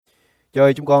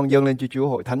Cho chúng con dâng lên cho Chúa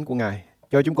hội thánh của Ngài.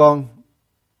 Cho chúng con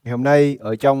ngày hôm nay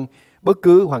ở trong bất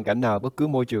cứ hoàn cảnh nào, bất cứ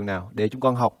môi trường nào, để chúng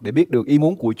con học, để biết được ý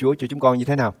muốn của Chúa cho chúng con như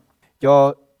thế nào.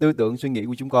 Cho tư tưởng, suy nghĩ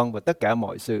của chúng con và tất cả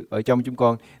mọi sự ở trong chúng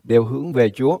con đều hướng về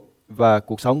Chúa, và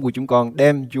cuộc sống của chúng con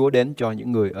đem Chúa đến cho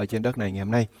những người ở trên đất này ngày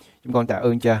hôm nay. Chúng con tạ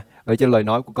ơn Cha ở trên lời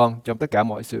nói của con, trong tất cả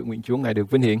mọi sự nguyện Chúa Ngài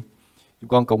được vinh hiển. Chúng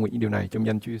con cầu nguyện những điều này trong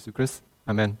danh Chúa Jêsus-Christ.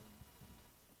 Amen.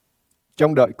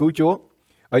 Trông đợi cứu Chúa.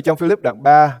 Ở trong Phi-líp đoạn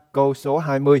 3 câu số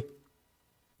 20.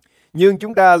 Nhưng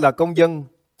chúng ta là công dân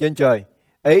trên trời,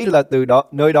 ấy là từ đó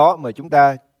nơi đó mà chúng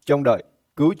ta trông đợi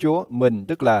cứu Chúa mình,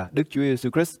 tức là Đức Chúa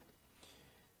Jêsus-Christ.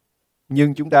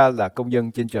 Nhưng chúng ta là công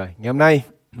dân trên trời. Ngày hôm nay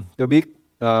tôi biết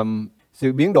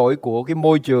sự biến đổi của cái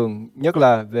môi trường, nhất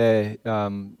là về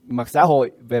mặt xã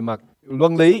hội, về mặt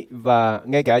luân lý, và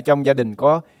ngay cả trong gia đình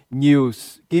có nhiều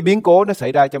cái biến cố nó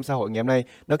xảy ra trong xã hội ngày hôm nay.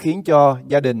 Nó khiến cho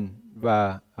gia đình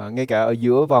và ngay cả ở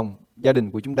giữa vòng gia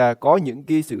đình của chúng ta có những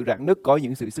cái sự rạn nứt, có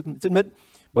những sự xích mích.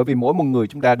 Bởi vì mỗi một người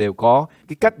chúng ta đều có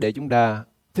cái cách để chúng ta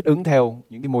thích ứng theo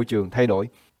những cái môi trường thay đổi.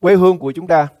 Quê hương của chúng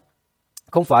ta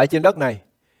không phải trên đất này.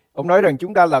 Ông nói rằng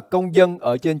chúng ta là công dân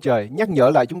ở trên trời, nhắc nhở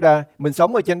lại chúng ta, mình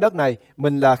sống ở trên đất này,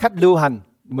 mình là khách lưu hành,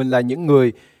 mình là những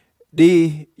người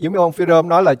đi, giống như ông Phi-rôm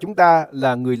nói là chúng ta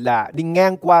là người lạ đi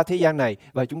ngang qua thế gian này,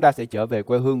 và chúng ta sẽ trở về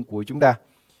quê hương của chúng ta.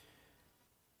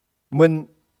 Mình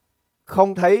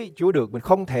không thấy Chúa được, mình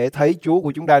không thể thấy Chúa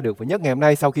của chúng ta được, và nhất ngày hôm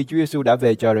nay sau khi Chúa Giêsu đã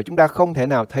về trời rồi, chúng ta không thể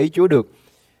nào thấy Chúa được.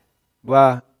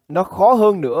 Và nó khó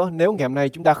hơn nữa nếu ngày hôm nay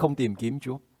chúng ta không tìm kiếm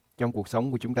Chúa trong cuộc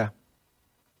sống của chúng ta.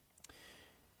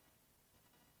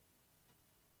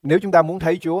 Nếu chúng ta muốn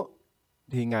thấy Chúa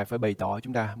thì Ngài phải bày tỏ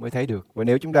chúng ta mới thấy được. Và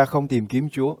nếu chúng ta không tìm kiếm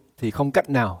Chúa thì không cách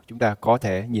nào chúng ta có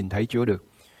thể nhìn thấy Chúa được.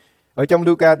 Ở trong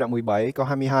Luca đoạn 17 câu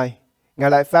 22,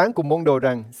 Ngài lại phán cùng môn đồ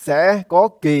rằng sẽ có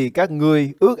kỳ các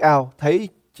ngươi ước ao thấy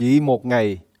chỉ một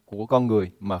ngày của con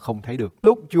người mà không thấy được.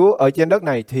 Lúc Chúa ở trên đất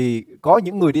này thì có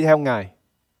những người đi theo Ngài,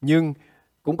 nhưng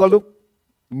cũng có lúc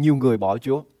nhiều người bỏ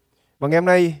Chúa. Và ngày hôm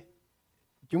nay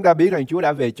chúng ta biết rằng Chúa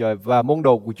đã về trời, và môn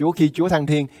đồ của Chúa khi Chúa thăng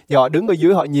thiên thì họ đứng ở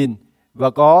dưới họ nhìn, và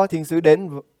có thiên sứ đến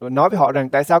nói với họ rằng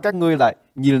tại sao các ngươi lại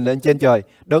nhìn lên trên trời,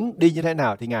 đấng đi như thế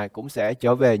nào thì Ngài cũng sẽ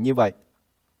trở về như vậy.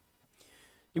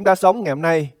 Chúng ta sống ngày hôm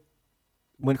nay,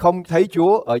 mình không thấy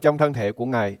Chúa ở trong thân thể của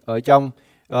Ngài, ở trong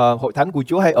hội thánh của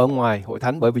Chúa hay ở ngoài hội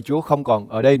thánh, bởi vì Chúa không còn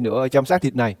ở đây nữa, ở trong xác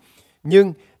thịt này.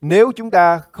 Nhưng nếu chúng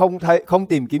ta không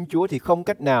tìm kiếm Chúa thì không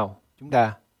cách nào chúng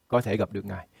ta có thể gặp được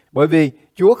Ngài. Bởi vì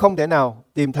Chúa không thể nào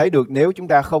tìm thấy được nếu chúng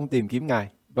ta không tìm kiếm Ngài.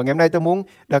 Và ngày hôm nay tôi muốn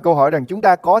đặt câu hỏi rằng chúng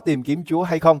ta có tìm kiếm Chúa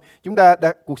hay không?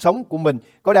 Cuộc sống của mình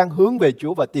có đang hướng về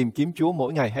Chúa và tìm kiếm Chúa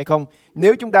mỗi ngày hay không?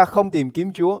 Nếu chúng ta không tìm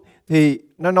kiếm Chúa thì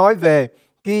nó nói về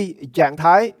cái trạng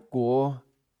thái của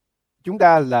chúng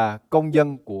ta là công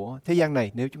dân của thế gian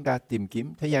này, nếu chúng ta tìm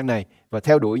kiếm thế gian này và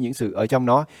theo đuổi những sự ở trong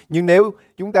nó. Nhưng nếu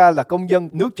chúng ta là công dân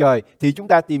nước trời thì chúng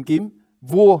ta tìm kiếm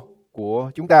vua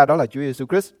của chúng ta, đó là Chúa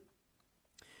Jêsus-Christ.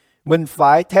 Mình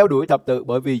phải theo đuổi thập tự,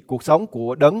 bởi vì cuộc sống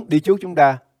của đấng đi trước chúng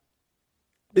ta,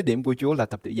 đích điểm của Chúa là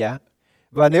thập tự giá.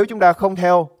 Và nếu chúng ta không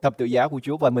theo thập tự giá của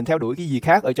Chúa và mình theo đuổi cái gì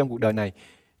khác ở trong cuộc đời này,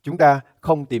 chúng ta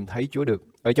không tìm thấy Chúa được.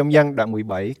 Ở trong Nhân đoạn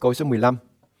 17 câu số 15,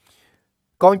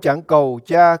 con chẳng cầu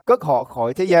Cha cất họ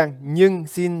khỏi thế gian, nhưng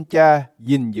xin Cha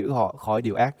gìn giữ họ khỏi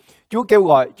điều ác. Chúa kêu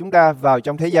gọi chúng ta vào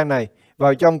trong thế gian này,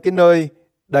 vào trong cái nơi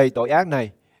đầy tội ác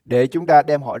này, để chúng ta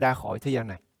đem họ ra khỏi thế gian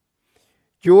này.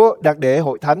 Chúa đặt để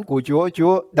hội thánh của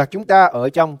Chúa đặt chúng ta ở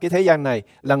trong cái thế gian này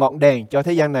là ngọn đèn cho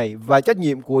thế gian này, và trách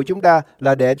nhiệm của chúng ta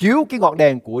là để chiếu cái ngọn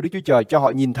đèn của Đức Chúa Trời cho họ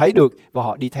nhìn thấy được và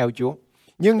họ đi theo Chúa.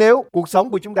 Nhưng nếu cuộc sống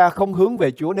của chúng ta không hướng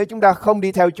về Chúa, nếu chúng ta không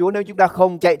đi theo Chúa, nếu chúng ta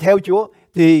không chạy theo Chúa,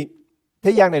 thì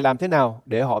thế gian này làm thế nào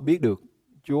để họ biết được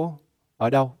Chúa ở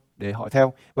đâu để họ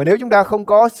theo? Và nếu chúng ta không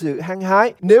có sự hăng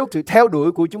hái, nếu sự theo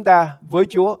đuổi của chúng ta với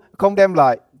Chúa không đem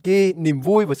lại cái niềm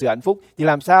vui và sự hạnh phúc, thì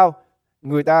làm sao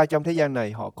người ta trong thế gian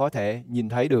này họ có thể nhìn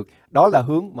thấy được đó là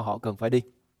hướng mà họ cần phải đi?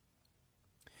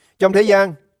 Trong thế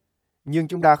gian, nhưng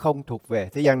chúng ta không thuộc về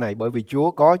thế gian này, bởi vì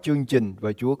Chúa có chương trình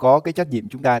và Chúa có cái trách nhiệm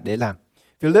chúng ta để làm.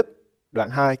 Phi-líp đoạn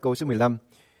 2 câu số 15,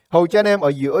 hầu cho anh em ở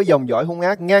giữa dòng dõi hung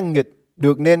ác ngang nghịch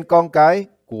được nên con cái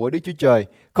của Đức Chúa Trời,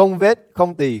 không vết,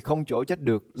 không tì, không chỗ trách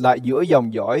được, lại giữa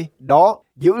dòng dõi đó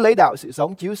giữ lấy đạo sự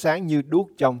sống chiếu sáng như đuốc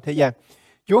trong thế gian.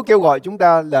 Chúa kêu gọi chúng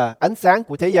ta là ánh sáng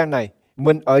của thế gian này.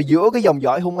 Mình ở giữa cái dòng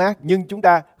dõi hung ác, nhưng chúng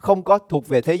ta không có thuộc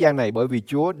về thế gian này, bởi vì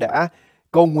Chúa đã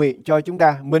cầu nguyện cho chúng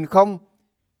ta. Mình không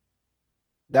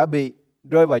đã bị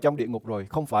rơi vào trong địa ngục rồi,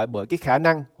 không phải bởi cái khả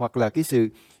năng hoặc là cái sự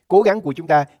cố gắng của chúng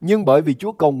ta, nhưng bởi vì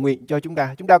Chúa cầu nguyện cho chúng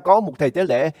ta. Chúng ta có một thầy tế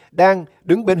lễ đang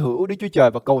đứng bên hữu Đức Chúa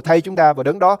Trời và cầu thay chúng ta, và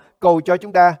đấng đó cầu cho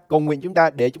chúng ta, cầu nguyện chúng ta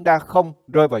để chúng ta không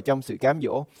rơi vào trong sự cám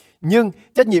dỗ. Nhưng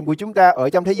trách nhiệm của chúng ta ở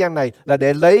trong thế gian này là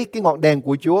để lấy cái ngọn đèn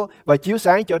của Chúa và chiếu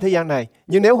sáng cho thế gian này.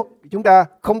 Nhưng nếu chúng ta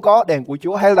không có đèn của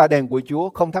Chúa, hay là đèn của Chúa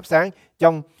không thắp sáng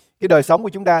trong cái đời sống của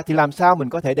chúng ta, thì làm sao mình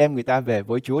có thể đem người ta về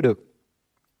với Chúa được?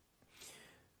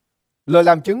 Lời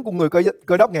làm chứng của người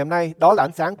Cơ Đốc ngày hôm nay, đó là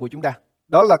ánh sáng của chúng ta.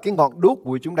 Đó là cái ngọn đuốc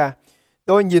của chúng ta.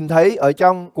 Tôi nhìn thấy ở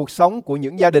trong cuộc sống của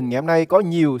những gia đình ngày hôm nay có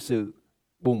nhiều sự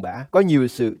buồn bã, có nhiều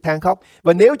sự than khóc.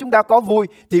 Và nếu chúng ta có vui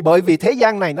thì bởi vì thế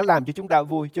gian này nó làm cho chúng ta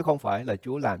vui, chứ không phải là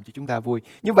Chúa làm cho chúng ta vui.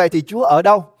 Như vậy thì Chúa ở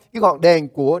đâu? Cái ngọn đèn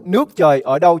của nước trời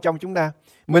ở đâu trong chúng ta?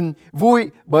 Mình vui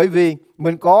bởi vì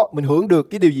mình hưởng được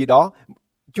cái điều gì đó.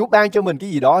 Chúa ban cho mình cái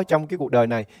gì đó trong cái cuộc đời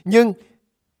này. Nhưng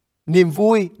niềm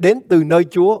vui đến từ nơi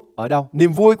Chúa ở đâu?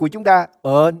 Niềm vui của chúng ta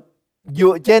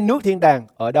dựa trên nước thiên đàng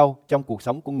ở đâu trong cuộc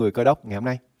sống của người Cơ Đốc ngày hôm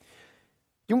nay?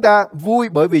 Chúng ta vui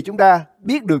bởi vì chúng ta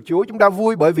biết được Chúa. Chúng ta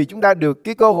vui bởi vì chúng ta được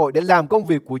cái cơ hội để làm công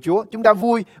việc của Chúa. Chúng ta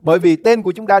vui bởi vì tên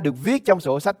của chúng ta được viết trong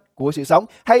sổ sách của sự sống.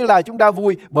 Hay là chúng ta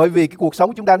vui bởi vì cái cuộc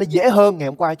sống chúng ta nó dễ hơn ngày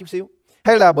hôm qua chút xíu?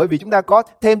 Hay là bởi vì chúng ta có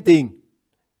thêm tiền,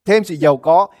 thêm sự giàu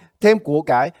có, thêm của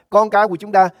cải, con cái của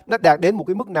chúng ta nó đạt đến một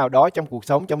cái mức nào đó trong cuộc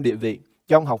sống, trong địa vị,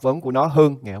 trong học vấn của nó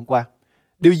hơn ngày hôm qua?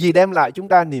 Điều gì đem lại chúng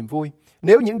ta niềm vui?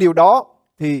 Nếu những điều đó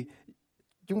thì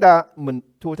mình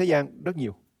thua thế gian rất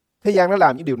nhiều. Thế gian nó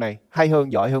làm những điều này hay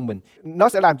hơn, giỏi hơn mình. Nó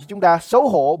sẽ làm cho chúng ta xấu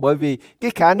hổ bởi vì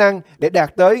cái khả năng để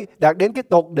đạt đến cái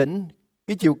tột đỉnh,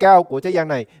 cái chiều cao của thế gian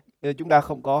này chúng ta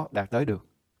không có đạt tới được.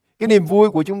 Cái niềm vui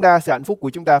của chúng ta, sự hạnh phúc của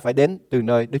chúng ta phải đến từ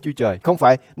nơi Đức Chúa Trời, không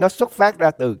phải nó xuất phát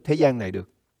ra từ thế gian này được.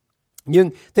 Nhưng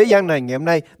thế gian này ngày hôm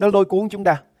nay nó lôi cuốn chúng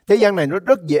ta. Thế gian này nó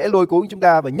rất dễ lôi cuốn chúng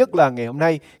ta, và nhất là ngày hôm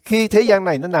nay khi thế gian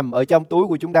này nó nằm ở trong túi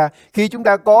của chúng ta, khi chúng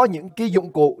ta có những cái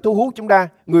dụng cụ thu hút chúng ta.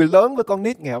 Người lớn với con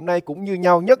nít ngày hôm nay cũng như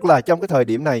nhau, nhất là trong cái thời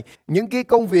điểm này. Những cái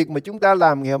công việc mà chúng ta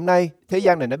làm ngày hôm nay, thế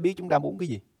gian này nó biết chúng ta muốn cái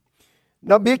gì.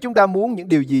 Nó biết chúng ta muốn những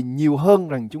điều gì nhiều hơn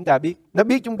rằng chúng ta biết. Nó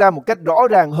biết chúng ta một cách rõ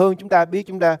ràng hơn chúng ta biết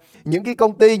chúng ta. Những cái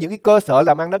công ty, những cái cơ sở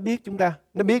làm ăn nó biết chúng ta.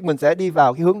 Nó biết mình sẽ đi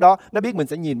vào cái hướng đó. Nó biết mình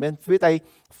sẽ nhìn bên phía tay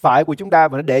phải của chúng ta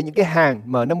và nó để những cái hàng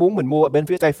mà nó muốn mình mua ở bên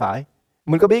phía tay phải.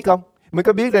 Mình có biết không? Mình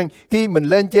có biết rằng khi mình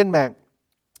lên trên mạng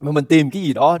mà mình tìm cái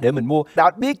gì đó để mình mua,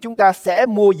 đã biết chúng ta sẽ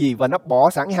mua gì và nó bỏ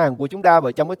sẵn hàng của chúng ta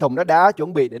vào trong cái thùng, nó đã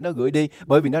chuẩn bị để nó gửi đi,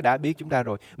 bởi vì nó đã biết chúng ta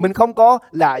rồi. Mình không có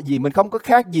lạ gì, mình không có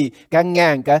khác gì cả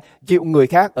ngàn, cả triệu người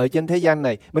khác ở trên thế gian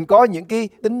này. Mình có những cái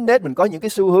tính nết, mình có những cái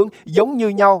xu hướng giống như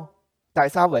nhau. Tại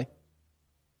sao vậy?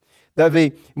 Tại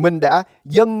vì mình đã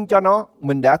dâng cho nó,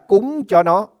 mình đã cúng cho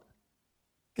nó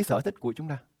cái sở thích của chúng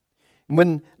ta.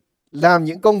 Mình làm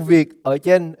những công việc ở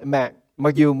trên mạng,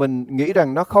 mặc dù mình nghĩ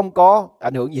rằng nó không có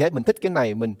ảnh hưởng gì hết, mình thích cái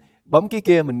này, mình bấm cái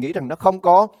kia, mình nghĩ rằng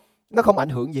nó không ảnh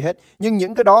hưởng gì hết. Nhưng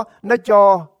những cái đó nó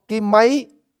cho cái máy,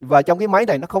 và trong cái máy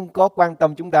này nó không có quan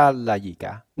tâm chúng ta là gì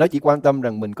cả. Nó chỉ quan tâm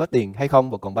rằng mình có tiền hay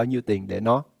không và còn bao nhiêu tiền để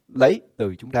nó lấy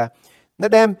từ chúng ta. Nó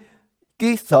đem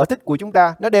cái sở thích của chúng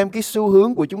ta, nó đem cái xu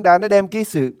hướng của chúng ta, nó đem cái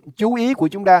sự chú ý của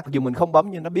chúng ta. Dù mình không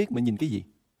bấm nhưng nó biết mình nhìn cái gì.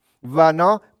 Và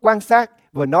nó quan sát,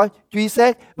 và nó truy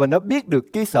xét, và nó biết được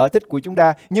cái sở thích của chúng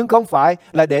ta. Nhưng không phải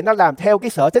là để nó làm theo cái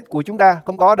sở thích của chúng ta,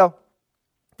 không có đâu.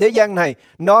 Thế gian này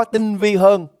nó tinh vi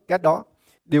hơn cái đó.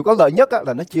 Điều có lợi nhất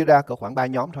là nó chia ra cỡ khoảng 3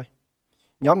 nhóm thôi.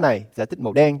 Nhóm này sẽ thích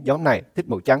màu đen, nhóm này thích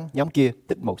màu trắng, nhóm kia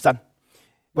thích màu xanh.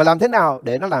 Và làm thế nào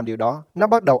để nó làm điều đó? Nó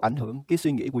bắt đầu ảnh hưởng cái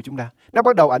suy nghĩ của chúng ta. Nó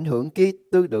bắt đầu ảnh hưởng cái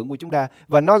tư tưởng của chúng ta.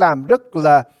 Và nó làm rất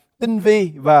là tinh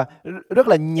vi và rất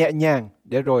là nhẹ nhàng.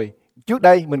 Để rồi trước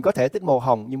đây mình có thể thích màu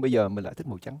hồng, nhưng bây giờ mình lại thích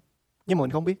màu trắng. Nhưng mà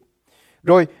mình không biết.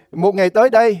 Rồi một ngày tới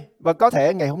đây, và có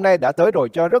thể ngày hôm nay đã tới rồi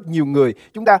cho rất nhiều người,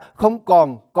 chúng ta không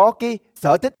còn có cái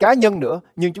sở thích cá nhân nữa,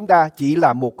 nhưng chúng ta chỉ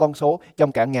là một con số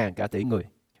trong cả ngàn, cả tỷ người.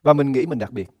 Và mình nghĩ mình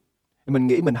đặc biệt. Mình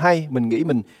nghĩ mình hay, mình nghĩ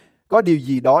mình có điều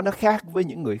gì đó nó khác với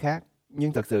những người khác.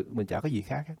 Nhưng thật sự mình chả có gì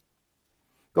khác hết.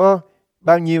 Có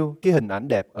bao nhiêu cái hình ảnh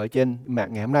đẹp ở trên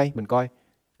mạng ngày hôm nay mình coi,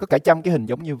 có cả trăm cái hình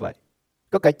giống như vậy.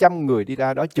 Có cả trăm người đi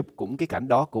ra đó chụp cũng cái cảnh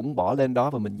đó, cũng bỏ lên đó,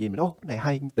 và mình nhìn mình, cái này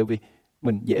hay, tại vì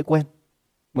mình dễ quên.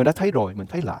 Mình đã thấy rồi, mình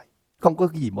thấy lại. Không có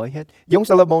cái gì mới hết. Giống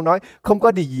Solomon nói, không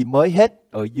có điều gì mới hết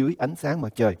ở dưới ánh sáng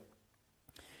mặt trời.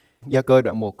 Gia Cơ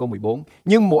đoạn 1 câu 14.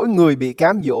 Nhưng mỗi người bị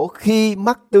cám dỗ khi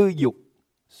mắc tư dục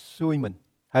xuôi mình,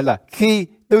 hay là khi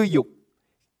tư dục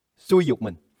xuôi dục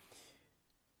mình.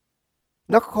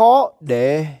 Nó khó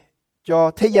để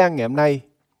cho thế gian ngày hôm nay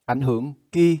ảnh hưởng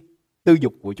cái tư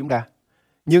dục của chúng ta.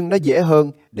 Nhưng nó dễ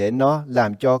hơn để nó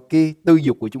làm cho cái tư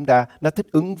dục của chúng ta nó thích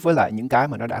ứng với lại những cái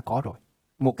mà nó đã có rồi.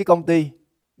 Một cái công ty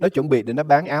nó chuẩn bị để nó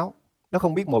bán áo, nó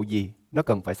không biết màu gì nó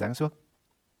cần phải sản xuất.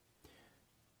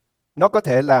 Nó có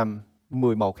thể làm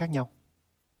 10 màu khác nhau.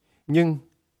 Nhưng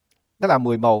nó là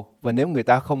 10 màu, và nếu người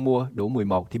ta không mua đủ 10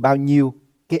 màu thì bao nhiêu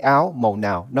cái áo màu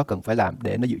nào nó cần phải làm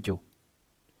để nó dự trù.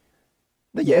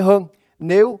 Nó dễ hơn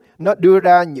nếu nó đưa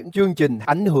ra những chương trình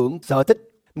ảnh hưởng sở thích.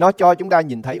 Nó cho chúng ta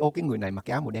nhìn thấy, ô, cái người này mặc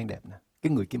cái áo màu đen đẹp nè,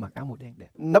 cái người kia mặc áo màu đen đẹp.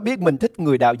 Nó biết mình thích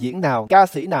người đạo diễn nào, ca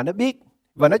sĩ nào, nó biết.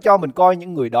 Và nó cho mình coi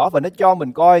những người đó, và nó cho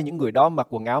mình coi những người đó mặc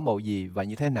quần áo màu gì và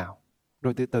như thế nào.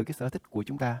 Rồi từ từ cái sở thích của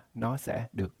chúng ta nó sẽ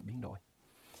được biến đổi.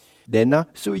 Để nó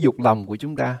xúi dục lòng của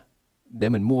chúng ta để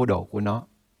mình mua đồ của nó,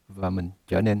 và mình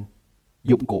trở nên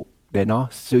dụng cụ để nó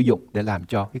sử dụng để làm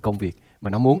cho cái công việc mà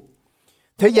nó muốn.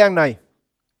 Thế gian này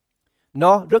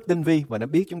nó rất tinh vi và nó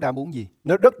biết chúng ta muốn gì.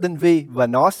 Nó rất tinh vi và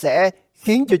nó sẽ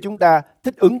khiến cho chúng ta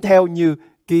thích ứng theo như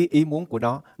cái ý muốn của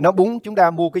nó. Nó muốn chúng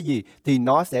ta mua cái gì thì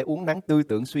nó sẽ uốn nắn tư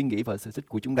tưởng, suy nghĩ và sở thích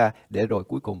của chúng ta, để rồi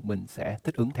cuối cùng mình sẽ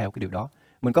thích ứng theo cái điều đó.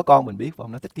 Mình có con, mình biết phải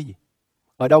không, nó thích cái gì.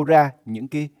 Ở đâu ra những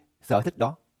cái sở thích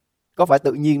đó? Có phải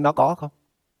tự nhiên nó có không?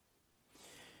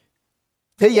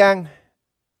 Thế gian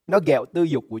nó ghẹo tư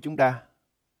dục của chúng ta,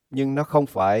 nhưng nó không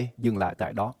phải dừng lại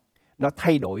tại đó. Nó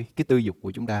thay đổi cái tư dục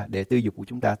của chúng ta để tư dục của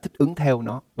chúng ta thích ứng theo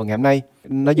nó. Và ngày hôm nay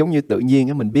nó giống như tự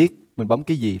nhiên, mình biết mình bấm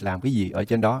cái gì, làm cái gì ở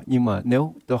trên đó. Nhưng mà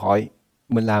nếu tôi hỏi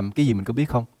mình làm cái gì mình có biết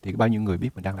không, thì bao nhiêu người biết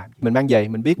mình đang làm gì? Mình mang giày,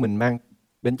 mình biết mình mang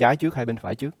bên trái trước hay bên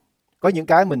phải trước. Có những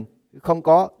cái mình không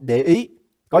có để ý,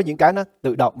 có những cái nó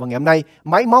tự động. Và ngày hôm nay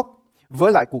máy móc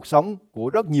với lại cuộc sống của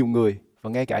rất nhiều người, và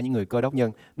ngay cả những người Cơ Đốc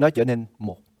nhân, nó trở nên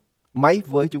một. Máy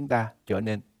với chúng ta trở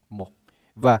nên một.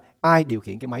 Và ai điều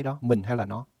khiển cái máy đó, mình hay là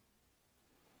nó?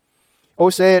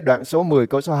 Ô-xê đoạn số 10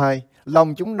 câu số 2.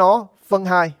 Lòng chúng nó phân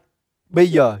hai, bây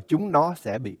giờ chúng nó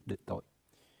sẽ bị định tội.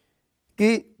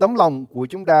 Cái tấm lòng của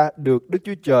chúng ta được Đức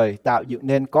Chúa Trời tạo dựng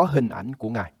nên có hình ảnh của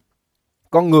Ngài.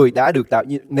 Con người đã được tạo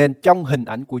dựng nên trong hình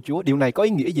ảnh của Chúa. Điều này có ý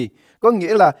nghĩa gì? Có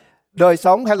nghĩa là đời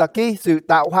sống hay là cái sự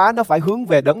tạo hóa nó phải hướng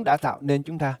về Đấng đã tạo nên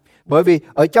chúng ta. Bởi vì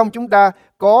ở trong chúng ta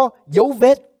có dấu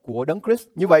vết của Đấng Christ.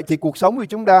 Như vậy thì cuộc sống của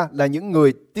chúng ta là những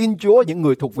người tin Chúa, những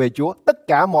người thuộc về Chúa. Tất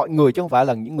cả mọi người chứ không phải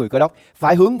là những người Cơ Đốc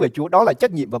phải hướng về Chúa. Đó là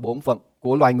trách nhiệm và bổn phận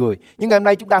của loài người. Nhưng ngày hôm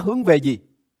nay chúng ta hướng về gì?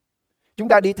 Chúng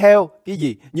ta đi theo cái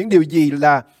gì? Những điều gì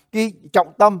là cái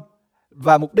trọng tâm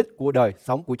và mục đích của đời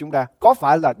sống của chúng ta? Có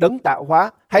phải là Đấng tạo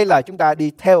hóa hay là chúng ta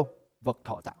đi theo vật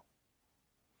thọ tạo?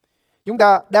 Chúng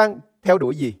ta đang theo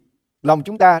đuổi gì? Lòng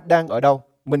chúng ta đang ở đâu?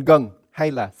 Mình gần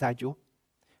hay là xa Chúa?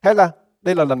 Hay là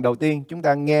đây là lần đầu tiên chúng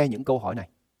ta nghe những câu hỏi này?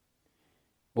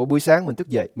 Mỗi buổi sáng mình thức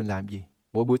dậy mình làm gì?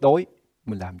 Mỗi buổi tối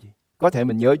mình làm gì? Có thể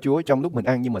mình nhớ Chúa trong lúc mình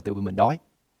ăn, nhưng mà tự vì mình đói.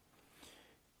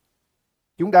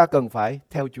 Chúng ta cần phải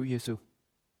theo Chúa Giêsu,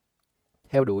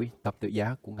 theo đuổi thập tự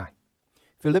giá của Ngài.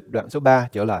 Phi-líp đoạn số 3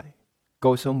 trở lại,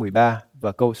 câu số 13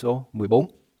 và câu số 14.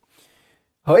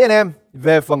 Hỡi anh em,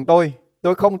 về phần tôi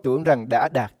không tưởng rằng đã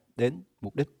đạt đến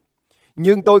mục đích.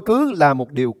 Nhưng tôi cứ làm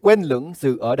một điều, quên lửng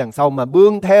sự ở đằng sau mà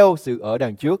bươn theo sự ở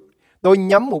đằng trước. Tôi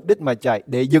nhắm mục đích mà chạy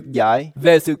để giật giải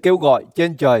về sự kêu gọi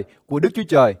trên trời của Đức Chúa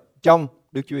Trời trong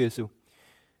Đức Chúa Giêsu.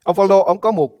 Ông Phaolô, ông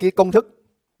có một cái công thức,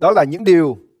 đó là những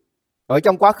điều ở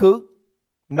trong quá khứ,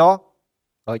 nó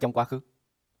ở trong quá khứ.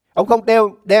 Ông không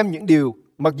đem những điều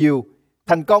mặc dù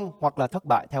thành công hoặc là thất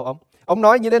bại theo ông. Ông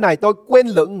nói như thế này: tôi quên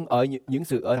lửng ở những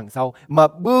sự ở đằng sau mà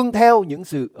bươn theo những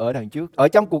sự ở đằng trước. Ở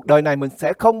trong cuộc đời này mình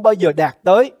sẽ không bao giờ đạt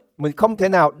tới, mình không thể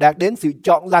nào đạt đến sự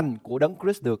chọn lành của Đấng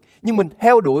Christ được. Nhưng mình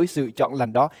theo đuổi sự chọn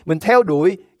lành đó, mình theo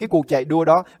đuổi cái cuộc chạy đua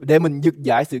đó để mình giật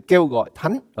giải sự kêu gọi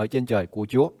thánh ở trên trời của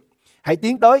Chúa. Hãy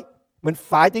tiến tới, mình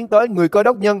phải tiến tới. Người Cơ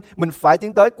Đốc nhân, mình phải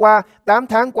tiến tới. Qua 8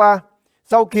 tháng qua,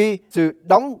 sau khi sự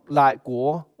đóng lại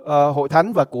của hội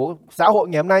thánh và của xã hội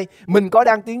ngày hôm nay, mình có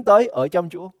đang tiến tới ở trong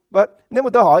Chúa? Và nếu mà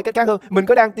tôi hỏi cách khác hơn, mình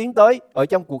có đang tiến tới ở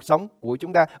trong cuộc sống của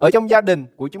chúng ta, ở trong gia đình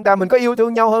của chúng ta, mình có yêu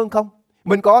thương nhau hơn không?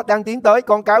 Mình có đang tiến tới,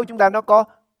 con cái của chúng ta nó có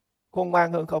khôn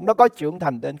ngoan hơn không? Nó có trưởng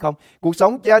thành lên không? Cuộc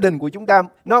sống gia đình của chúng ta,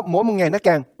 nó mỗi một ngày nó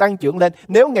càng tăng trưởng lên.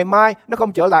 Nếu ngày mai nó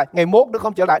không trở lại, ngày mốt nó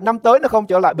không trở lại, năm tới nó không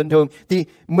trở lại bình thường, thì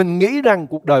mình nghĩ rằng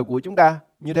cuộc đời của chúng ta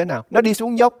như thế nào? Nó đi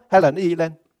xuống dốc hay là nó đi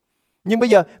lên? Nhưng bây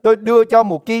giờ tôi đưa cho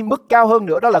một cái mức cao hơn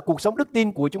nữa, đó là cuộc sống đức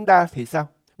tin của chúng ta thì sao?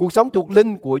 Cuộc sống thuộc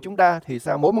linh của chúng ta thì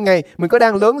sao? Mỗi một ngày mình có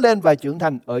đang lớn lên và trưởng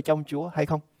thành ở trong Chúa hay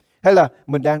không? Hay là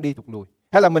mình đang đi thụt lùi?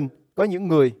 Hay là mình có những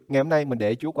người ngày hôm nay mình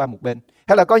để Chúa qua một bên?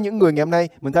 Hay là có những người ngày hôm nay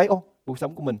mình thấy cuộc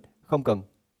sống của mình không cần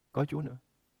có Chúa nữa?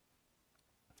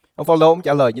 Ông Phaolô ông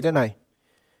trả lời như thế này.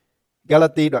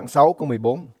 Galati đoạn 6 câu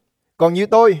 14. Còn như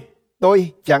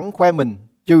tôi chẳng khoe mình,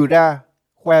 trừ ra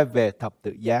khoe về thập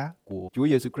tự giá của Chúa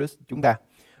Jêsus-Christ chúng ta.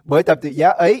 Bởi thập tự giá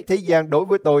ấy, thế gian đối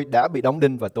với tôi đã bị đóng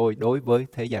đinh và tôi đối với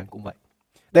thế gian cũng vậy.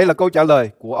 Đây là câu trả lời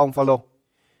của ông Phaolô.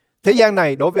 Thế gian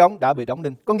này đối với ông đã bị đóng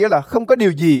đinh. Có nghĩa là không có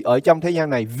điều gì ở trong thế gian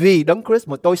này vì Đấng Christ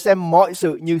mà tôi xem mọi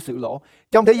sự như sự lỗ.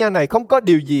 Trong thế gian này không có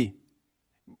điều gì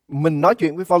mình nói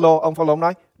chuyện với Phaolô, ông Phaolô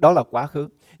nói đó là quá khứ.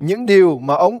 Những điều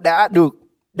mà ông đã được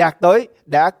đạt tới,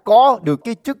 đã có được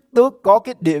cái chức tước, có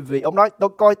cái địa vị, ông nói tôi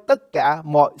coi tất cả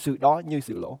mọi sự đó như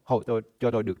sự lỗ, hầu tôi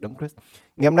cho tôi được đấng Christ.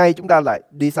 Ngày hôm nay chúng ta lại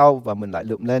đi sau và mình lại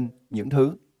lượm lên những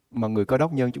thứ mà người Cơ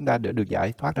Đốc nhân chúng ta đã được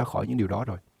giải thoát ra khỏi những điều đó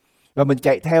rồi. Và mình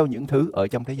chạy theo những thứ ở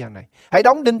trong thế gian này. Hãy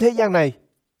đóng đinh thế gian này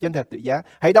trên thập tự giá.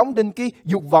 Hãy đóng đinh cái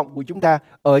dục vọng của chúng ta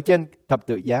ở trên thập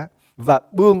tự giá và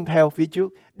bươn theo phía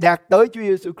trước, đạt tới Chúa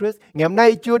Jêsus-Christ. Ngày hôm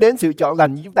nay chưa đến sự chọn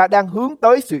lành, nhưng chúng ta đang hướng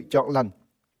tới sự chọn lành.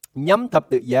 Nhắm thập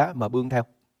tự giá mà bươn theo.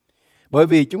 Bởi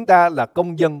vì chúng ta là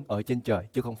công dân ở trên trời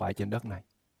chứ không phải trên đất này.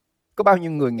 Có bao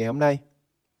nhiêu người ngày hôm nay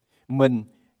mình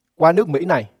qua nước Mỹ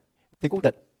này thì quốc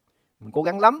tịch, mình cố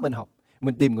gắng lắm mình học,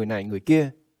 mình tìm người này người kia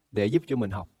để giúp cho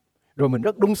mình học, rồi mình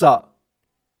rất run sợ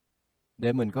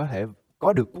để mình có thể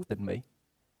có được quốc tịch Mỹ.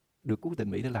 Được quốc tịch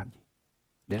Mỹ để làm gì?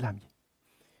 Để làm gì?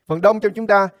 Phần đông trong chúng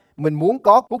ta mình muốn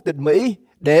có quốc tịch Mỹ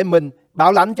để mình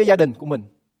bảo lãnh cho gia đình của mình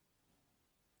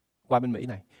qua bên Mỹ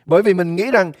này. Bởi vì mình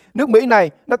nghĩ rằng nước Mỹ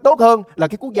này nó tốt hơn là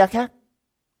cái quốc gia khác.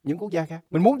 Những quốc gia khác.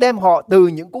 Mình muốn đem họ từ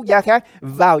những quốc gia khác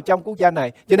vào trong quốc gia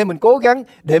này. Cho nên mình cố gắng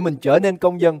để mình trở nên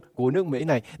công dân của nước Mỹ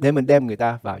này, để mình đem người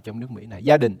ta vào trong nước Mỹ này.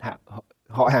 Gia đình,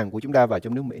 họ hàng của chúng ta vào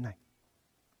trong nước Mỹ này.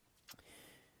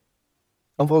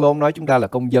 Ông Phaolô nói chúng ta là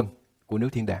công dân của nước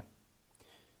thiên đàng.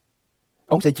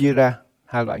 Ông sẽ chia ra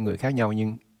hai loại người khác nhau,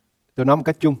 nhưng tôi nói một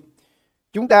cách chung.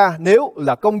 Chúng ta nếu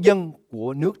là công dân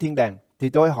của nước thiên đàng thì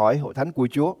tôi hỏi hội thánh của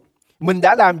Chúa, mình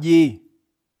đã làm gì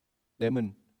để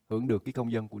mình hưởng được cái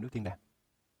công dân của nước thiên đàng?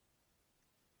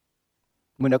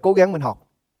 Mình đã cố gắng mình học.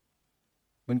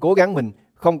 Mình cố gắng mình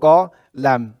không có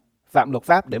làm phạm luật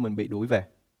pháp để mình bị đuổi về.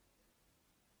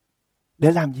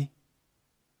 Để làm gì?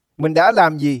 Mình đã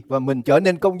làm gì và mình trở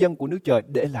nên công dân của nước trời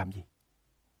để làm gì?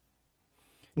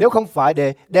 Nếu không phải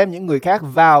để đem những người khác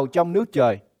vào trong nước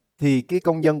trời thì cái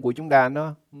công dân của chúng ta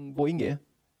nó vô ý nghĩa.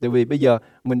 Tại vì bây giờ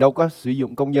mình đâu có sử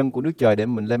dụng công dân của nước trời để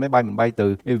mình lên máy bay, mình bay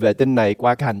từ vệ tinh này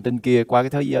qua cái hành tinh kia, qua cái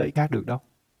thế giới khác được đâu.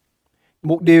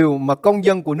 Một điều mà công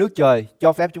dân của nước trời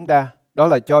cho phép chúng ta, đó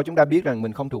là cho chúng ta biết rằng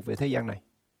mình không thuộc về thế gian này.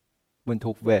 Mình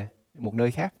thuộc về một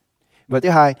nơi khác. Và thứ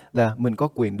hai là mình có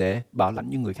quyền để bảo lãnh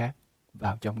những người khác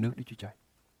vào trong nước Đức Chúa Trời.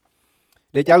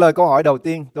 Để trả lời câu hỏi đầu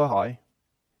tiên, tôi hỏi,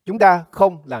 chúng ta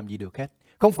không làm gì được hết.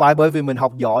 Không phải bởi vì mình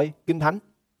học giỏi Kinh Thánh,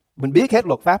 mình biết hết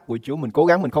luật pháp của Chúa, mình cố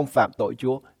gắng mình không phạm tội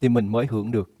Chúa thì mình mới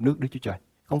hưởng được nước Đức Chúa Trời.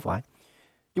 Không phải.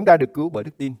 Chúng ta được cứu bởi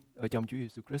đức tin ở trong Chúa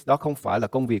Jêsus-Christ. Đó không phải là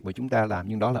công việc mà chúng ta làm,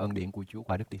 nhưng đó là ân điển của Chúa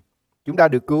qua đức tin. Chúng ta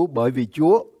được cứu bởi vì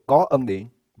Chúa có ân điển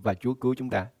và Chúa cứu chúng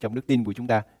ta trong đức tin của chúng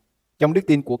ta. Trong đức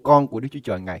tin của con của Đức Chúa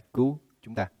Trời, Ngài cứu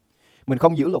chúng ta. Mình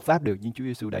không giữ luật pháp được, nhưng Chúa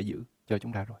Giêsu đã giữ cho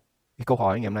chúng ta rồi. Cái câu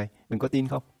hỏi ngày hôm nay, mình có tin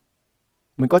không?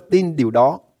 Mình có tin điều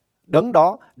đó, đấng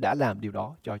đó đã làm điều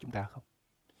đó cho chúng ta không?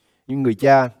 Nhưng người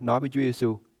cha nói với Chúa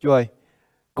Giêsu, Chúa ơi,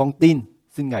 con tin,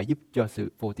 xin Ngài giúp cho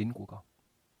sự vô tín của con.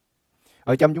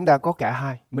 Ở trong chúng ta có cả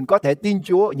hai. Mình có thể tin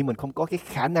Chúa nhưng mình không có cái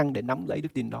khả năng để nắm lấy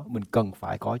đức tin đó. Mình cần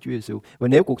phải có Chúa Giêsu. Và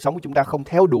nếu cuộc sống của chúng ta không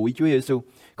theo đuổi Chúa Giêsu,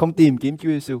 không tìm kiếm Chúa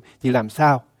Giêsu, thì làm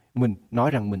sao mình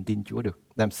nói rằng mình tin Chúa được?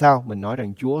 Làm sao mình nói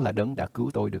rằng Chúa là đấng đã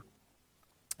cứu tôi được?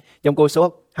 Trong câu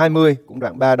số 20 cũng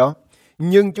đoạn 3 đó.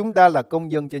 Nhưng chúng ta là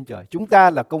công dân trên trời. Chúng ta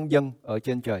là công dân ở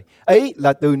trên trời. Ấy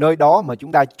là từ nơi đó mà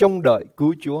chúng ta trông đợi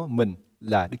cứu Chúa mình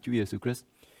là Đức Chúa Jêsus-Christ.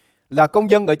 Là công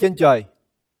dân ở trên trời.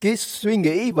 Cái suy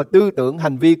nghĩ và tư tưởng,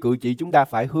 hành vi, cử chỉ chúng ta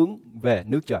phải hướng về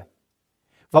nước trời.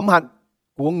 Phẩm hạnh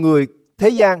của người thế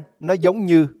gian nó giống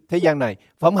như thế gian này.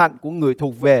 Phẩm hạnh của người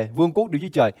thuộc về vương quốc Đức Chúa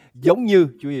Trời giống như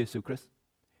Chúa Jêsus-Christ,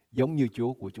 giống như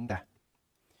Chúa của chúng ta.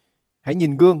 Hãy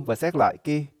nhìn gương và xét lại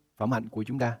cái phẩm hạnh của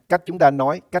chúng ta, cách chúng ta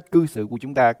nói, cách cư xử của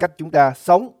chúng ta, cách chúng ta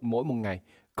sống mỗi một ngày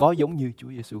có giống như Chúa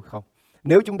Giêsu không?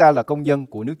 Nếu chúng ta là công dân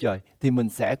của nước trời thì mình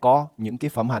sẽ có những cái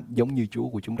phẩm hạnh giống như Chúa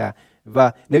của chúng ta.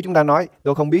 Và nếu chúng ta nói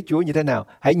tôi không biết Chúa như thế nào,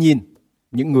 hãy nhìn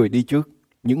những người đi trước,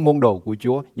 những môn đồ của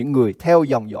Chúa, những người theo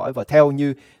dòng dõi và theo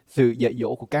như sự dạy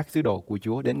dỗ của các sứ đồ của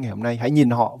Chúa đến ngày hôm nay. Hãy nhìn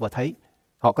họ và thấy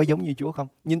họ có giống như Chúa không?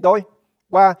 Nhìn tôi,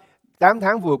 qua 8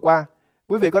 tháng vừa qua,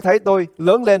 quý vị có thấy tôi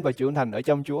lớn lên và trưởng thành ở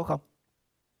trong Chúa không?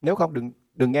 Nếu không,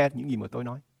 đừng nghe những gì mà tôi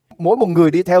nói. Mỗi một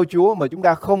người đi theo Chúa mà chúng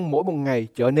ta không mỗi một ngày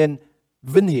trở nên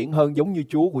vinh hiển hơn giống như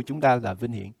Chúa của chúng ta là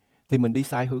vinh hiển, thì mình đi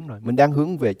sai hướng rồi. Mình đang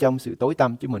hướng về trong sự tối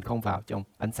tăm chứ mình không vào trong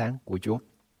ánh sáng của Chúa.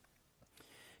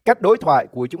 Cách đối thoại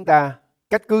của chúng ta,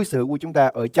 cách cư xử của chúng ta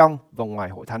ở trong và ngoài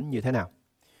hội thánh như thế nào?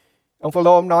 Ông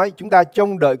Phaolô ông nói chúng ta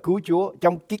trông đợi cứu Chúa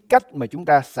trong cái cách mà chúng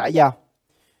ta xã giao.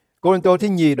 Cô-rinh-tô thứ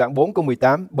nhì đoạn 4 câu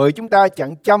 18, bởi chúng ta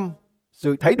chẳng chăm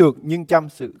sự thấy được nhưng chăm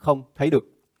sự không thấy được.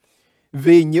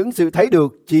 Vì những sự thấy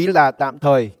được chỉ là tạm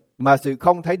thời, mà sự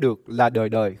không thấy được là đời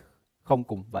đời không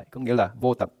cùng vậy, có nghĩa là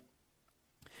vô tận.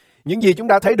 Những gì chúng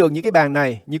ta thấy được, như cái bàn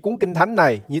này, như cuốn kinh thánh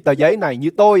này, như tờ giấy này, như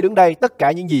tôi đứng đây, tất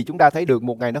cả những gì chúng ta thấy được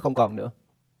một ngày nó không còn nữa.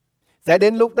 Sẽ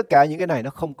đến lúc tất cả những cái này nó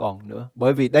không còn nữa.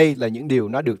 Bởi vì đây là những điều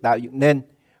nó được tạo dựng nên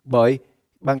bởi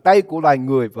bàn tay của loài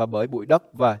người và bởi bụi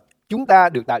đất. Và chúng ta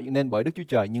được tạo dựng nên bởi Đức Chúa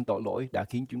Trời, nhưng tội lỗi đã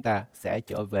khiến chúng ta sẽ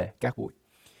trở về cát bụi.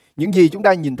 Những gì chúng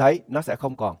ta nhìn thấy nó sẽ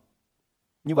không còn.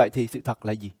 Như vậy thì sự thật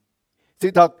là gì?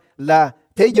 Sự thật là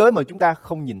thế giới mà chúng ta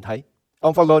không nhìn thấy.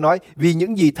 Ông Phaolô nói vì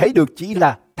những gì thấy được chỉ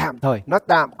là tạm thời, nó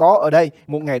tạm có ở đây,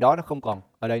 một ngày đó nó không còn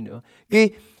ở đây nữa. Cái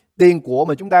tiền của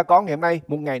mà chúng ta có ngày hôm nay,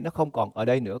 một ngày nó không còn ở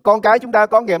đây nữa. Con cái chúng ta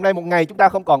có ngày hôm nay, một ngày chúng ta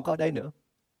không còn có ở đây nữa.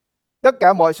 Tất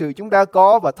cả mọi sự chúng ta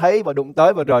có và thấy và đụng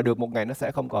tới và rời được, một ngày nó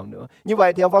sẽ không còn nữa. Như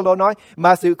vậy thì ông Phaolô nói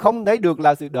mà sự không thấy được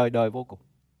là sự đời đời vô cùng.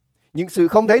 Những sự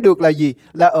không thấy được là gì?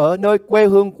 Là ở nơi quê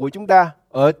hương của chúng ta,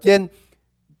 ở trên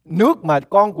nước mà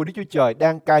con của Đức Chúa Trời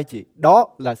đang cai trị.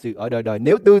 Đó là sự ở đời đời.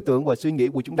 Nếu tư tưởng và suy nghĩ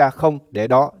của chúng ta không để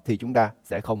đó thì chúng ta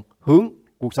sẽ không hướng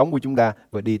cuộc sống của chúng ta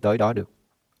và đi tới đó được.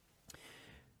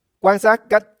 Quan sát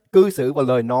cách cư xử và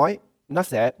lời nói, nó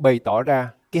sẽ bày tỏ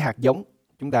ra cái hạt giống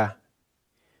chúng ta.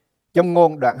 Châm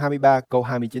ngôn đoạn 23 câu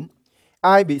 29.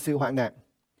 Ai bị sự hoạn nạn,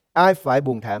 ai phải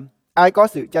buồn thảm, ai có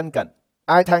sự tranh cạnh,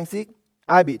 ai than xiết,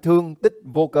 ai bị thương tích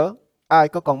vô cớ, ai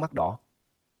có con mắt đỏ.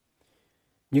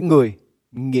 Những người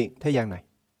nghiện thế gian này.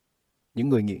 Những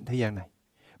người nghiện thế gian này.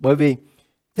 Bởi vì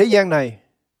thế gian này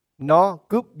nó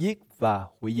cướp giết và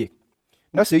hủy diệt.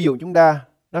 Nó sử dụng chúng ta,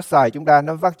 nó xài chúng ta,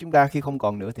 nó vắt chúng ta, khi không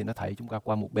còn nữa thì nó thảy chúng ta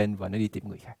qua một bên và nó đi tìm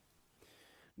người khác.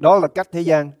 Đó là cách thế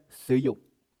gian sử dụng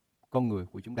con người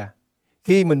của chúng ta.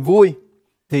 Khi mình vui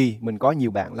thì mình có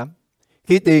nhiều bạn lắm.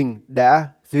 Khi tiền đã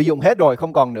sử dụng hết rồi,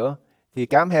 không còn nữa, thì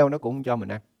cám heo nó cũng không cho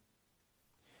mình ăn.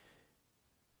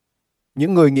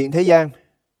 Những người nghiện thế gian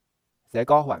sẽ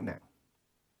có hoạn nạn,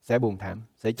 sẽ buồn thảm,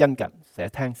 sẽ tranh cạnh, sẽ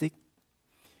than xiết,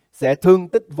 sẽ thương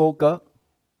tích vô cớ,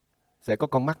 sẽ có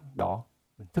con mắt đỏ.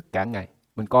 Mình thức cả ngày,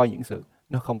 mình coi những sự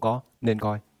nó không có nên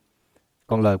coi.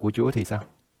 Còn lời của Chúa thì sao?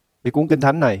 Cái cuốn kinh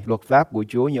thánh này, luật pháp của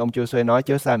Chúa, như ông Joshua nói,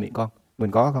 chớ xa miệng con,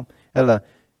 mình có không? Hay là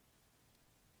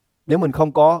nếu mình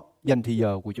không có dành thì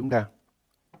giờ của chúng ta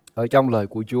ở trong lời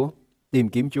của Chúa, tìm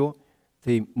kiếm Chúa,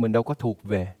 thì mình đâu có thuộc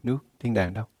về nước thiên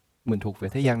đàng đâu. Mình thuộc về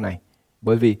thế gian này.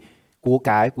 Bởi vì của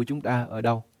cải của chúng ta ở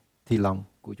đâu thì lòng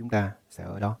của chúng ta sẽ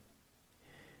ở đó.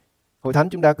 Hội thánh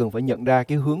chúng ta cần phải nhận ra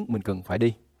cái hướng mình cần phải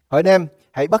đi. Hỏi anh em,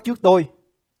 hãy bắt chước tôi,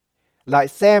 lại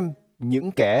xem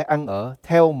những kẻ ăn ở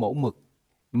theo mẫu mực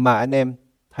mà anh em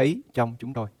thấy trong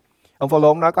chúng tôi. Ông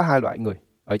Phaolô nói có hai loại người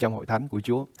ở trong hội thánh của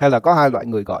Chúa, hay là có hai loại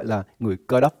người gọi là người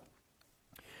Cơ Đốc.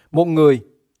 Một người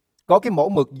có cái mẫu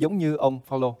mực giống như ông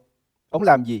Phaolô. Ông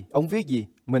làm gì, ông viết gì,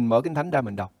 mình mở kinh thánh ra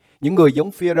mình đọc. Những người giống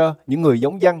Phi-rơ, những người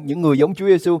giống Giăng, những người giống Chúa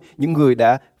Giêsu, những người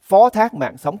đã phó thác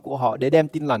mạng sống của họ để đem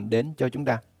tin lành đến cho chúng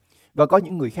ta. Và có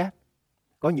những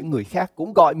người khác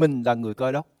cũng gọi mình là người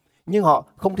Cơ Đốc, nhưng họ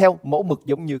không theo mẫu mực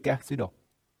giống như các sứ đồ.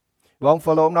 Và ông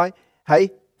Phaolô nói, hãy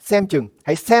xem chừng,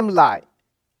 hãy xem lại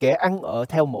kẻ ăn ở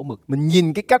theo mẫu mực. Mình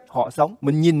nhìn cái cách họ sống,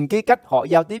 mình nhìn cái cách họ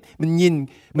giao tiếp,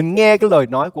 mình nghe cái lời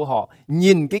nói của họ,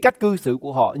 nhìn cái cách cư xử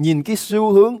của họ, nhìn cái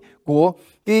xu hướng của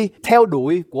cái theo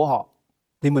đuổi của họ,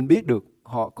 thì mình biết được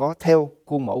họ có theo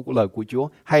khuôn mẫu của lời của Chúa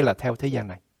hay là theo thế gian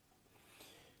này.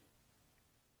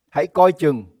 Hãy coi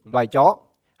chừng loài chó,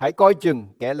 hãy coi chừng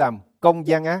kẻ làm công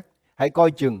gian ác, hãy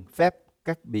coi chừng phép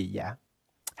các bì giả.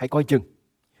 Hãy coi chừng.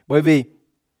 Bởi vì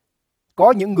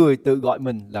có những người tự gọi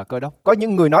mình là Cơ Đốc, có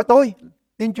những người nói tôi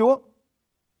tin Chúa,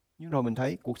 nhưng rồi mình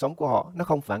thấy cuộc sống của họ nó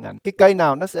không phản ảnh. Cái cây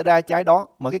nào nó sẽ ra trái đó,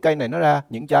 mà cái cây này nó ra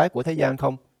những trái của thế gian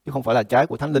không, chứ không phải là trái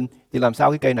của Thánh Linh, thì làm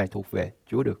sao cái cây này thuộc về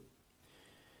Chúa được?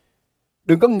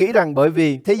 Đừng có nghĩ rằng bởi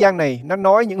vì thế gian này nó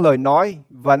nói những lời nói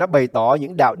và nó bày tỏ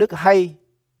những đạo đức hay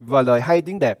và lời hay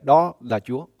tiếng đẹp đó là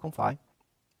Chúa. Không phải.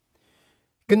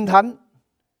 Kinh Thánh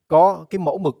có cái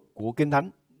mẫu mực của Kinh Thánh,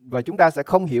 và chúng ta sẽ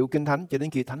không hiểu Kinh Thánh cho đến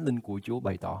khi Thánh Linh của Chúa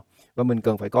bày tỏ. Và mình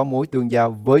cần phải có mối tương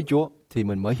giao với Chúa thì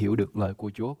mình mới hiểu được lời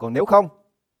của Chúa. Còn nếu không,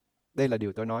 đây là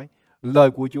điều tôi nói,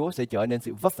 lời của Chúa sẽ trở nên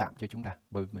sự vấp phạm cho chúng ta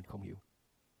bởi vì mình không hiểu.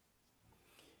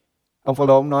 Ông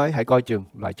Phaolô nói hãy coi chừng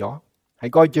loài chó, hãy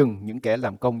coi chừng những kẻ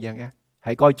làm công gian ác,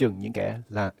 hãy coi chừng những kẻ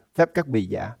là phép các bì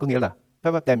giả, có nghĩa là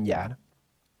phép các tem giả đó.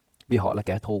 Vì họ là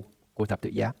kẻ thù của thập tự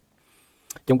giá.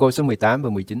 Trong câu số 18 và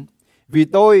 19, vì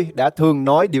tôi đã thường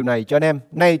nói điều này cho anh em,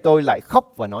 nay tôi lại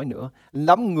khóc và nói nữa.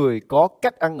 Lắm người có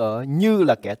cách ăn ở như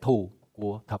là kẻ thù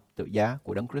của thập tự giá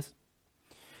của Đấng Christ.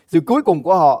 Sự cuối cùng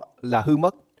của họ là hư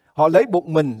mất. Họ lấy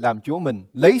bụng mình làm Chúa mình,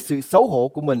 lấy sự xấu hổ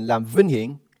của mình làm vinh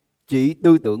hiển, chỉ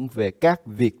tư tưởng về các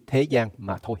việc thế gian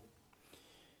mà thôi.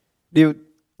 Điều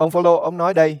ông Phaolô ông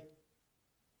nói đây,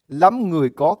 lắm người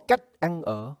có cách ăn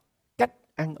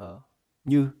ở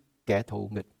như kẻ thù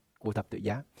nghịch của thập tự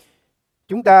giá.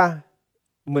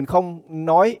 mình không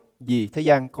nói gì thế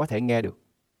gian có thể nghe được.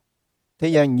 Thế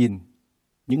gian nhìn,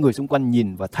 những người xung quanh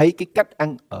nhìn và thấy cái cách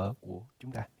ăn ở của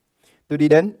chúng ta. Tôi đi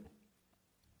đến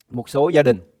một số gia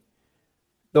đình,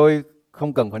 tôi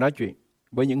không cần phải nói chuyện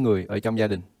với những người ở trong gia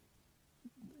đình.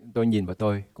 Tôi nhìn và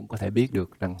tôi cũng có thể biết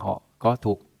được rằng họ có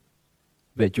thuộc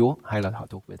về Chúa hay là họ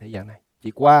thuộc về thế gian này.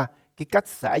 Chỉ qua cái cách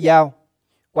xã giao,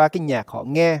 qua cái nhạc họ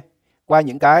nghe, qua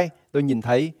những cái tôi nhìn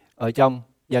thấy ở trong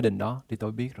gia đình đó thì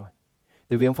tôi biết rồi.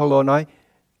 Từ vì ông Phaolô nói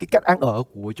cái cách ăn ở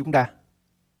của chúng ta,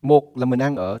 một là mình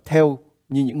ăn ở theo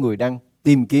như những người đang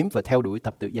tìm kiếm và theo đuổi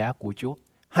thập tự giá của Chúa,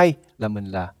 hay là mình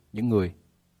là những người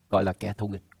gọi là kẻ thù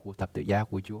nghịch của thập tự giá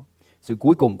của Chúa. Sự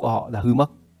cuối cùng của họ là hư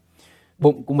mất.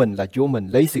 Bụng của mình là Chúa mình,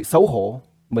 lấy sự xấu hổ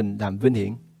mình làm vinh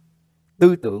hiển.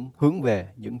 Tư tưởng hướng về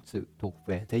những sự thuộc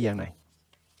về thế gian này.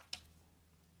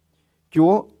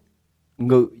 Chúa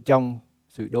ngự trong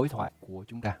sự đối thoại của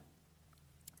chúng ta.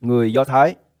 Người Do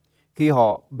Thái khi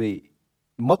họ bị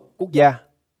mất quốc gia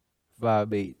và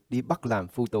bị đi bắt làm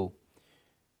phu tù,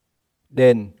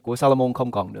 đền của Salomon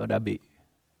không còn nữa, đã bị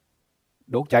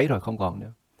đốt cháy rồi, không còn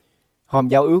nữa. Hòm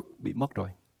giao ước bị mất rồi.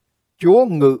 Chúa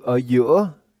ngự ở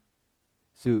giữa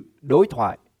sự đối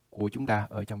thoại của chúng ta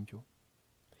ở trong Chúa.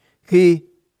 Khi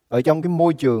ở trong cái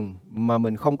môi trường mà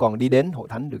mình không còn đi đến hội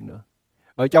thánh được nữa,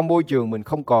 ở trong môi trường mình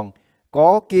không còn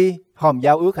có cái hòm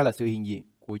giao ước hay là sự hiện diện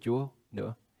của Chúa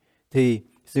nữa, thì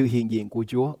sự hiện diện của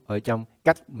Chúa ở trong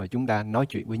cách mà chúng ta nói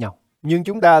chuyện với nhau. Nhưng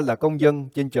chúng ta là công dân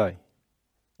trên trời.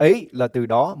 Ấy là từ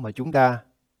đó mà chúng ta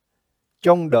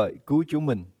trông đợi cứu Chúa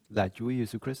mình là Chúa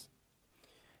Jêsus-Christ.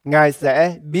 Ngài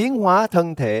sẽ biến hóa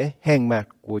thân thể hèn mạt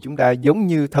của chúng ta giống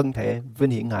như thân thể vinh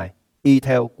hiển Ngài, y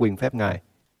theo quyền phép Ngài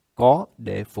có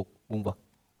để phục muôn vật.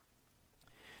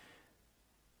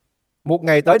 Một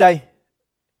ngày tới đây,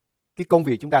 cái công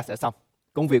việc chúng ta sẽ xong.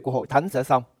 Công việc của hội thánh sẽ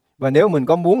xong. Và nếu mình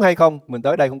có muốn hay không, mình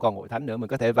tới đây không còn hội thánh nữa, mình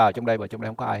có thể vào trong đây và trong đây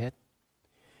không có ai hết.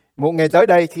 Một ngày tới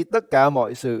đây, khi tất cả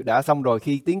mọi sự đã xong rồi,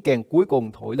 khi tiếng kèn cuối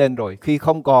cùng thổi lên rồi, khi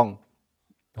không còn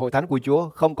hội thánh của Chúa,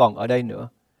 không còn ở đây nữa,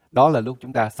 đó là lúc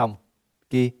chúng ta xong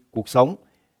cái cuộc sống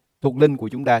thuộc linh của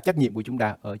chúng ta, trách nhiệm của chúng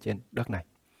ta ở trên đất này.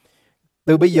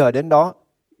 Từ bây giờ đến đó,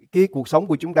 cái cuộc sống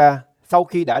của chúng ta sau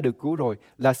khi đã được cứu rồi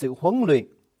là sự huấn luyện.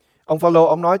 Ông Phaolô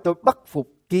ông nói tôi bắt phục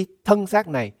cái thân xác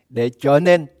này để trở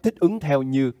nên thích ứng theo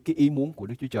như cái ý muốn của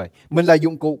Đức Chúa Trời. Mình là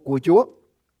dụng cụ của Chúa.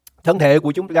 Thân thể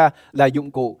của chúng ta là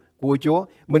dụng cụ của Chúa.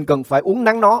 Mình cần phải uốn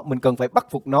nắn nó, mình cần phải bắt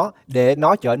phục nó để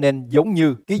nó trở nên giống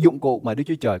như cái dụng cụ mà Đức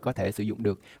Chúa Trời có thể sử dụng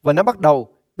được. Và nó bắt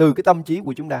đầu từ cái tâm trí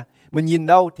của chúng ta. Mình nhìn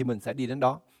đâu thì mình sẽ đi đến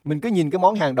đó. Mình cứ nhìn cái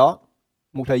món hàng đó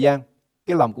một thời gian,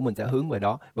 cái lòng của mình sẽ hướng về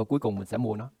đó và cuối cùng mình sẽ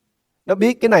mua nó. Nó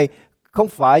biết cái này không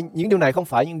phải, những điều này không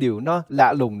phải những điều nó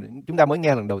lạ lùng, chúng ta mới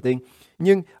nghe lần đầu tiên.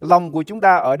 Nhưng lòng của chúng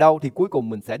ta ở đâu thì cuối cùng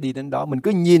mình sẽ đi đến đó. Mình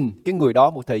cứ nhìn cái người đó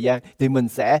một thời gian thì mình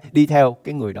sẽ đi theo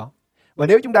cái người đó. Và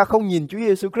nếu chúng ta không nhìn Chúa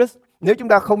Jêsus-Christ, nếu chúng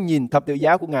ta không nhìn thập tự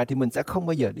giá của Ngài thì mình sẽ không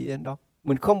bao giờ đi đến đó.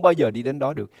 Mình không bao giờ đi đến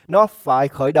đó được. Nó phải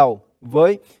khởi đầu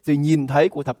với sự nhìn thấy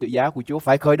của thập tự giá của Chúa,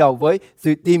 phải khởi đầu với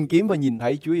sự tìm kiếm và nhìn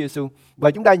thấy Chúa Giêsu.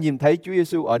 Và chúng ta nhìn thấy Chúa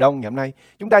Giêsu ở đâu ngày hôm nay?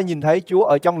 Chúng ta nhìn thấy Chúa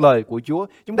ở trong lời của Chúa.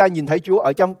 Chúng ta nhìn thấy Chúa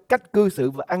ở trong cách cư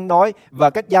xử và ăn nói và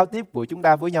cách giao tiếp của chúng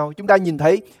ta với nhau. Chúng ta nhìn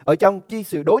thấy ở trong cái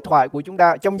sự đối thoại của chúng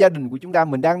ta, trong gia đình của chúng ta,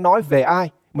 mình đang nói về ai?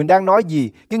 Mình đang nói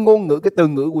gì? Cái ngôn ngữ, cái từ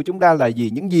ngữ của chúng ta là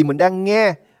gì? Những gì mình đang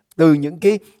nghe từ những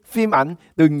cái phim ảnh,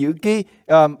 từ những cái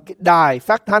đài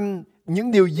phát thanh,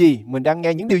 những điều gì mình đang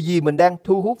nghe, những điều gì mình đang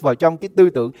thu hút vào trong cái tư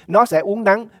tưởng, nó sẽ uốn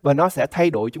nắn và nó sẽ thay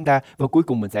đổi chúng ta, và cuối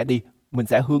cùng mình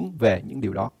sẽ hướng về những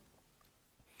điều đó.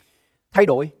 Thay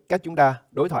đổi cách chúng ta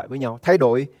đối thoại với nhau, thay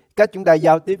đổi cách chúng ta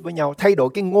giao tiếp với nhau, thay đổi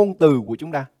cái ngôn từ của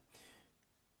chúng ta.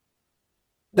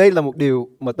 Đây là một điều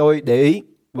mà tôi để ý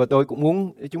và tôi cũng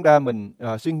muốn chúng ta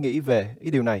suy nghĩ về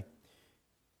cái điều này.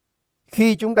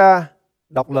 Khi chúng ta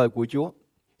đọc lời của Chúa,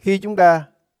 khi chúng ta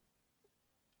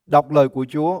đọc lời của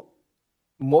Chúa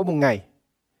mỗi một ngày,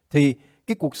 thì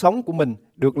cái cuộc sống của mình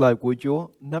được lời của Chúa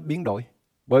nó biến đổi.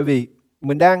 Bởi vì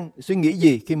mình đang suy nghĩ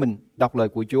gì khi mình đọc lời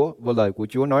của Chúa, và lời của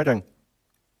Chúa nói rằng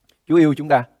Chúa yêu chúng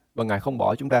ta và Ngài không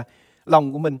bỏ chúng ta.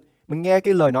 Lòng của mình nghe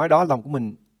cái lời nói đó, lòng của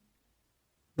mình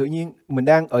tự nhiên mình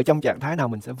đang ở trong trạng thái nào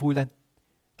mình sẽ vui lên.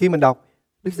 Khi mình đọc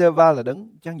Đức Giê-hô-va là đấng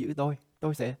chăn giữ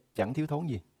tôi sẽ chẳng thiếu thốn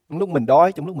gì. Trong lúc mình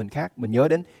đói, trong lúc mình khát, mình nhớ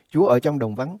đến Chúa ở trong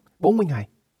đồng vắng 40 ngày,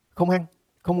 không ăn,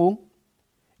 không uống.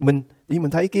 Mình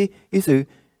thấy cái sự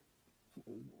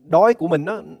đói của mình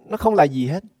nó không là gì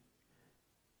hết.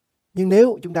 Nhưng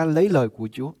nếu chúng ta lấy lời của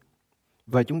Chúa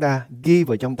và chúng ta ghi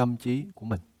vào trong tâm trí của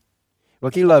mình, và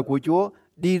khi lời của Chúa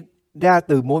đi ra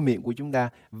từ môi miệng của chúng ta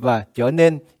và trở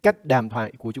nên cách đàm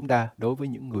thoại của chúng ta đối với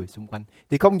những người xung quanh.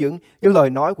 Thì không những cái lời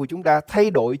nói của chúng ta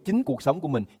thay đổi chính cuộc sống của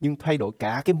mình, nhưng thay đổi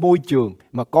cả cái môi trường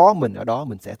mà có mình ở đó,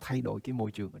 mình sẽ thay đổi cái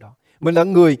môi trường ở đó. Mình là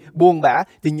người buồn bã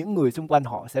thì những người xung quanh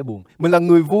họ sẽ buồn. Mình là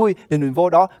người vui thì mình vô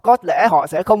đó, có lẽ họ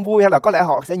sẽ không vui, hay là có lẽ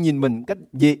họ sẽ nhìn mình cách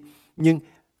gì, nhưng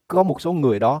có một số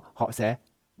người đó họ sẽ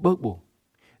bớt buồn.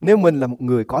 Nếu mình là một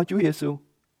người có Chúa Giêsu,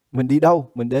 mình đi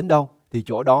đâu, mình đến đâu thì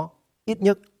chỗ đó ít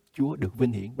nhất Chúa được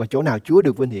vinh hiển. Và chỗ nào Chúa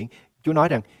được vinh hiển, Chúa nói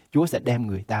rằng Chúa sẽ đem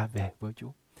người ta về với Chúa.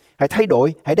 Hãy thay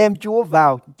đổi, hãy đem Chúa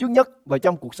vào trước nhất vào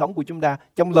trong cuộc sống của chúng ta,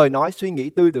 trong lời nói, suy nghĩ,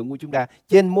 tư tưởng của chúng ta,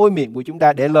 trên môi miệng của chúng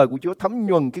ta, để lời của Chúa thấm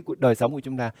nhuần cái cuộc đời sống của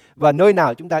chúng ta. Và nơi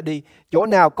nào chúng ta đi, chỗ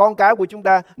nào con cái của chúng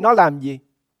ta nó làm gì,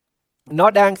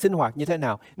 nó đang sinh hoạt như thế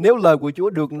nào. Nếu lời của Chúa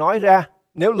được nói ra,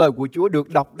 nếu lời của Chúa được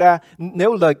đọc ra,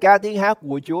 nếu lời ca tiếng hát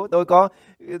của Chúa, tôi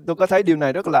có thấy điều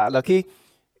này rất lạ là khi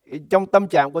trong tâm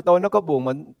trạng của tôi nó có buồn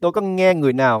mà tôi có nghe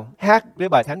người nào hát với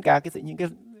bài thánh ca,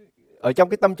 ở trong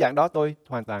cái tâm trạng đó tôi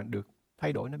hoàn toàn được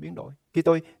thay đổi, nó biến đổi. Khi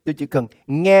tôi chỉ cần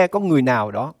nghe có người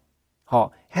nào đó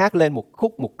họ hát lên một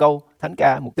khúc, một câu thánh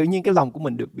ca, tự nhiên cái lòng của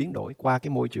mình được biến đổi qua cái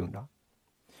môi trường đó.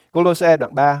 Cô-lô-se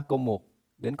đoạn 3 câu 1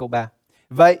 đến câu 3.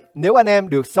 Vậy nếu anh em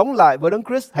được sống lại với Đấng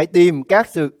Christ, hãy tìm các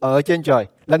sự ở trên trời,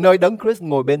 là nơi Đấng Christ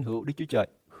ngồi bên hữu Đức Chúa Trời.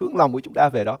 Hướng lòng của chúng ta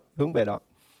về đó, hướng về đó.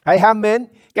 Hãy ham mến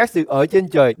các sự ở trên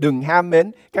trời, đừng ham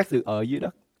mến các sự ở dưới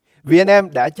đất. Vì anh em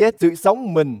đã chết, sự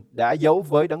sống mình đã giấu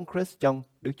với Đấng Christ trong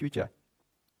Đức Chúa Trời.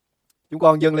 Chúng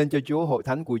con dâng lên cho Chúa hội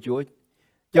thánh của Chúa.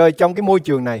 Trời, trong cái môi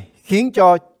trường này, khiến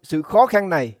cho sự khó khăn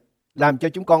này làm cho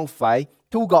chúng con phải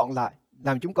thu gọn lại,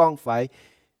 làm chúng con phải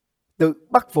tự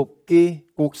bắt phục cái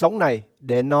cuộc sống này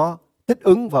để nó thích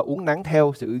ứng và uốn nắn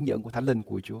theo sự hướng dẫn của Thánh Linh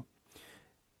của Chúa.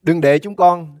 Đừng để chúng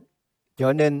con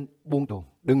trở nên buông tuồng,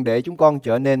 đừng để chúng con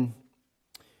trở nên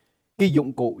cái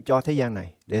dụng cụ cho thế gian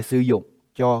này để sử dụng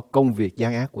cho công việc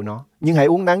gian ác của nó. Nhưng hãy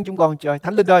uốn nắn chúng con, trời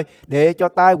Thánh Linh ơi, để cho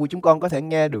tai của chúng con có thể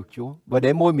nghe được Chúa, và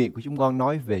để môi miệng của chúng con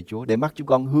nói về Chúa, để mắt chúng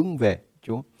con hướng về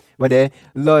Chúa, và để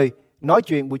lời nói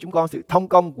chuyện của chúng con, sự thông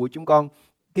công của chúng con,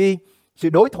 cái sự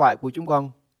đối thoại của chúng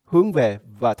con hướng về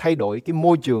và thay đổi cái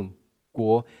môi trường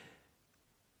của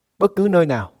bất cứ nơi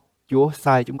nào Chúa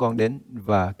sai chúng con đến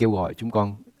và kêu gọi chúng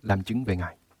con làm chứng về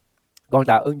Ngài. Con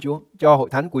tạ ơn Chúa cho hội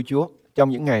thánh của Chúa trong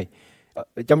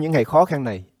những ngày khó khăn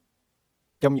này,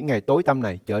 trong những ngày tối tăm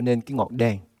này, trở nên cái ngọn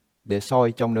đèn để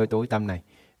soi trong nơi tối tăm này,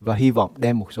 và hy vọng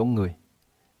đem một số người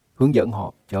hướng dẫn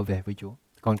họ trở về với Chúa.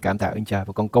 Con cảm tạ ơn Cha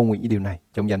và con cầu nguyện những điều này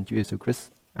trong danh Chúa Giêsu-Christ.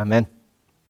 Amen.